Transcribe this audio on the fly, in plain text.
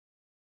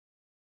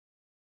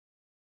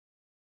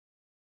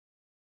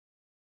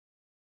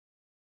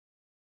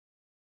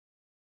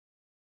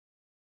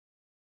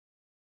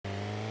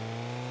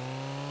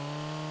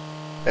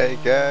Hey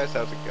guys,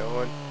 how's it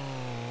going?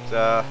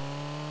 It's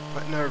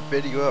putting our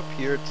video up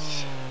here.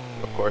 It's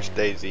of course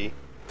DayZ,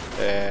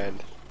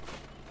 and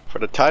for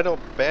the title,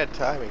 bad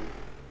timing.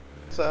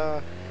 It's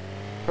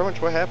pretty much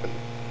what happened.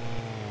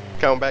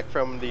 Coming back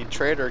from the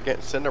trader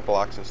against cinder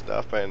blocks and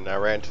stuff, and I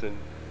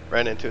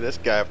ran into this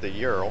guy with the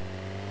Ural,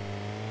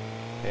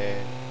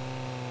 and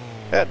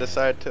yeah,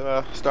 decided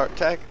to start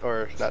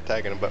not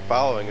tagging him, but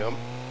following him.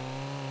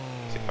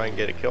 See if I can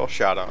get a kill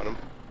shot on him.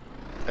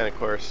 And of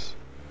course,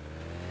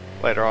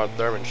 later on,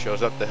 Thurman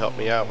shows up to help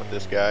me out with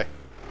this guy.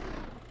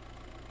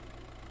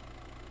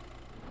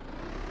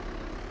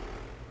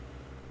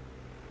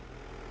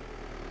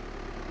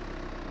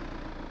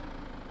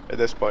 At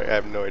this point, I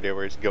have no idea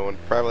where he's going.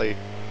 Probably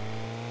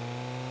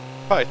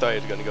thought he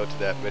was going to go to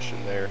that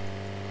mission there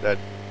that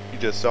you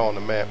just saw on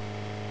the map.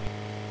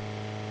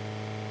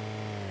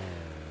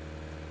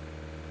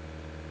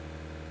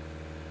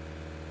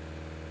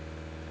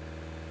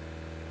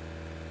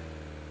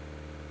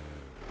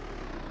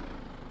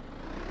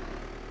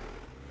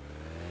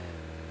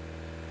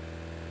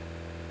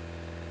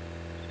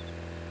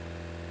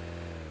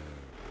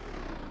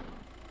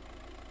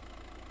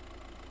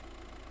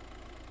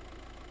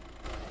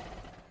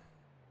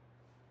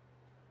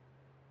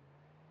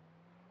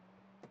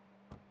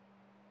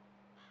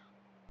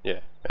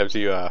 Yeah, as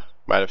you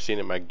might have seen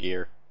in my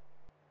gear,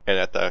 and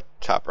at the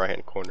top right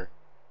hand corner,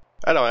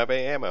 I don't have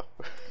any ammo.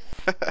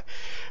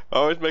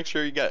 Always make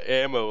sure you got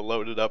ammo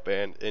loaded up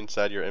and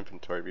inside your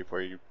inventory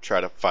before you try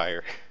to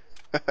fire.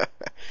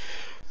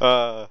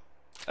 uh,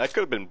 that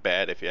could have been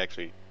bad if he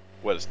actually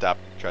would have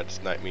stopped and tried to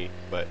snipe me,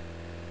 but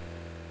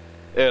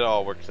it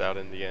all works out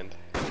in the end.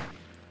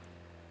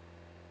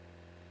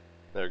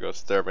 There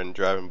goes Thurman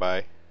driving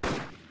by.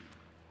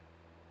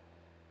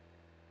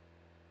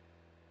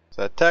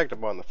 So I tagged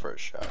him on the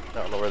first shot.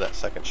 I don't know where that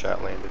second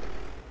shot landed.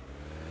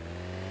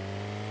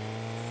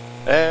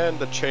 And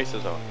the chase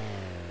is on.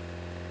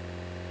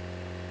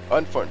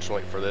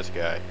 Unfortunately for this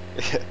guy,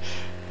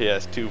 he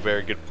has two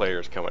very good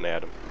players coming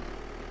at him.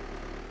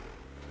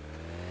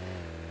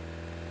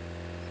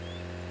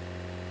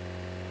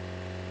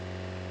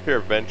 Here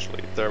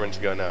eventually, Thurman's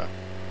gonna...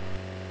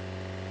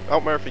 I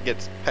don't remember if he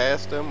gets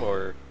past him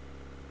or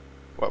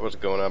what was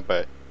going on,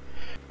 but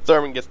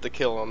Thurman gets the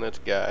kill on this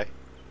guy.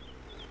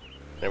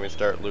 And we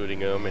start looting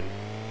him, and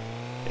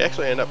he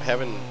actually ended up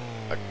having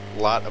a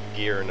lot of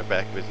gear in the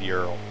back of his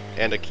Ural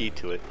and a key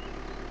to it.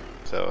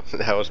 So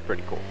that was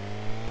pretty cool.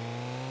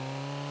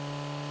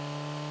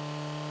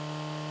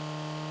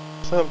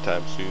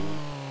 Sometime soon.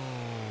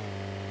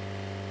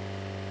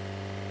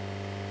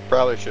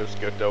 Probably should have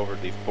skipped over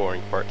these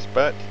boring parts,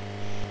 but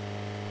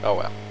oh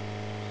well.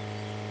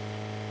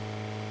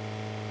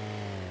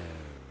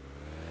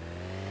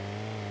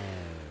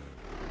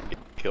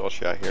 Kill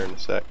shot here in a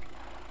sec.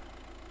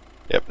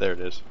 Yep, there it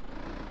is.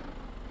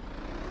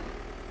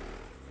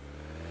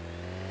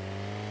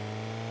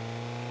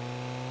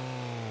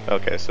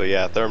 Okay, so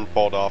yeah, Thurman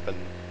pulled off and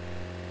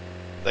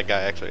that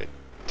guy actually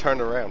turned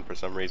around for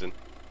some reason.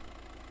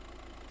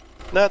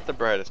 Not the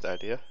brightest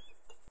idea.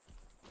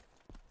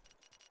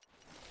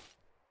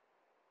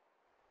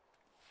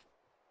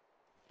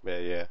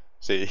 Yeah.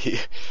 See,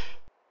 he's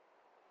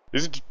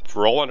just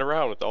rolling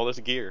around with all this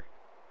gear.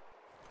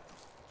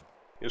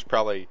 He was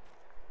probably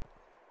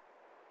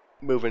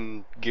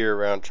moving gear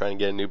around trying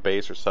to get a new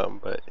base or something,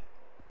 but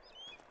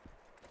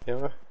you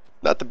know,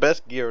 not the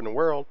best gear in the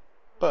world,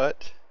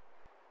 but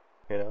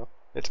you know,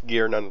 it's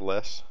gear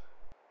nonetheless.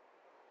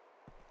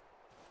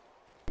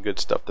 Good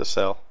stuff to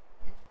sell.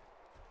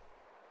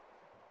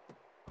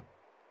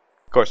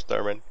 Of course,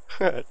 Thurman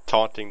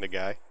taunting the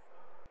guy.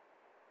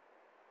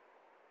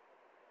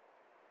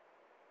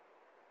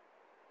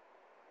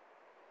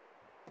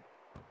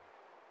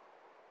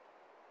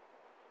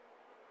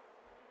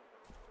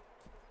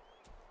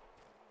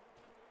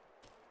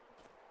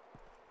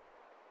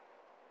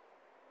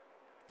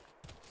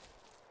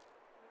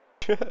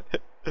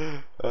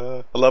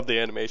 I love the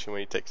animation when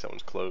you take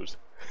someone's clothes.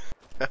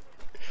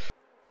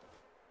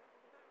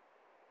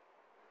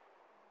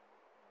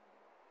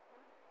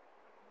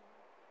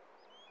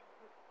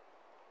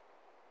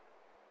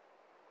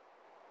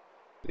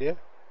 Yeah.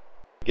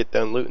 Get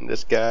done looting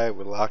this guy,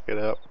 we lock it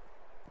up.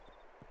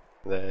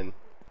 Then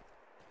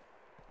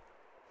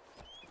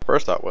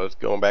first thought was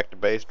going back to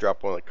base,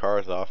 drop one of the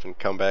cars off, and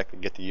come back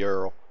and get the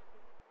Ural.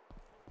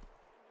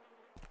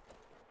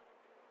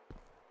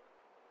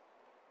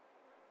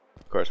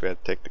 Of course, we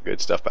had to take the good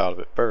stuff out of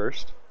it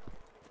first.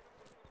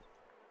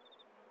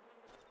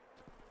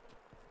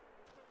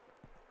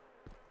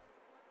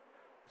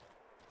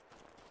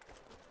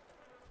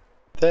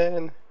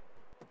 Then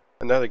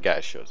another guy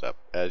shows up,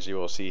 as you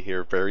will see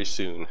here very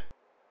soon.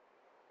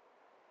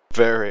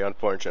 Very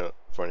unfortunate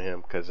for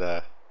him, because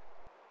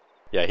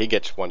yeah, he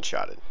gets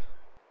one-shotted.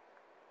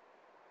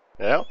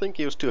 And I don't think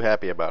he was too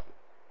happy about it.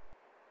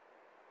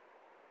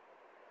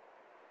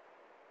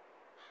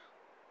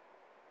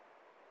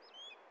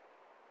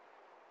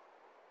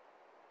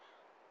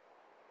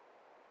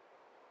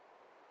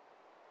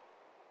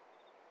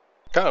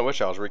 Kind of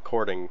wish I was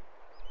recording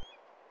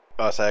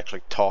us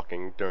actually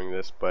talking during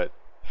this, but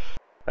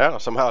I don't know,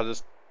 somehow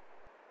just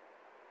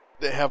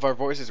they have our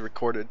voices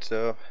recorded,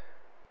 so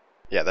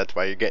yeah, that's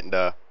why you're getting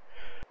the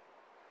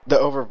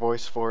over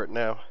voice for it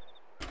now.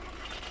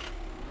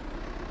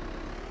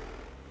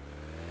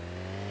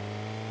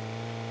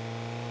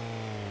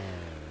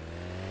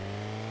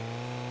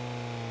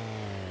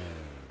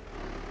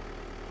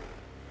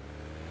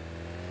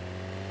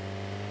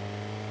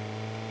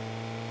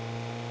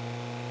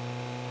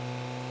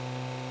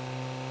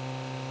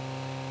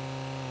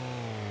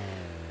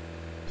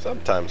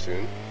 Sometime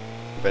soon,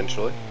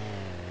 eventually.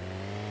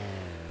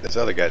 This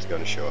other guy's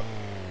going to show up.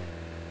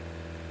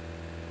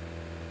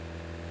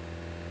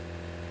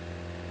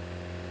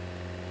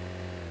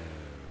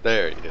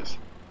 There he is.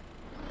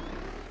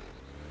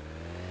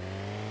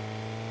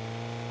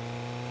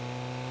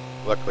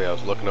 Luckily, I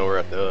was looking over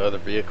at the other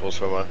vehicles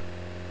from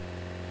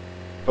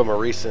a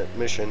recent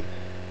mission,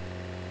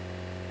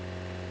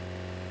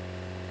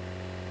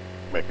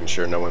 making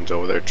sure no one's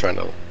over there trying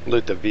to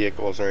loot the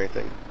vehicles or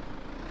anything.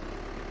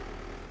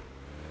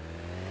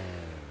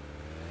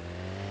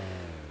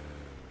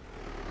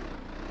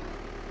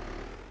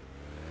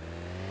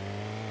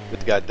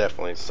 This guy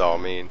definitely saw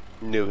me and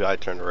knew I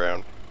turned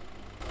around.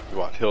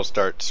 Watch, he'll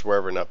start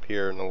swerving up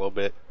here in a little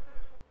bit.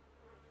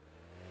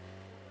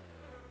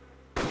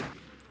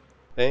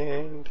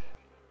 And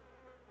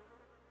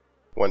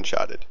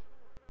one-shotted.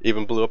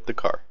 Even blew up the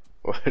car.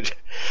 Which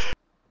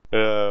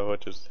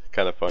is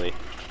kind of funny.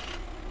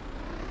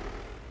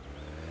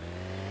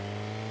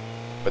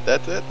 But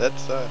that's it.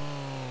 That's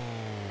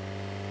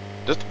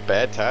just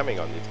bad timing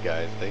on these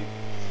guys.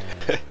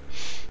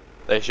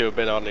 They should have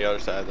been on the other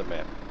side of the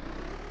map.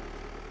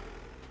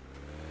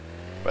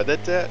 But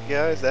that's it,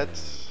 guys.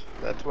 That's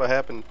what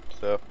happened.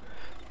 So,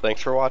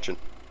 thanks for watching.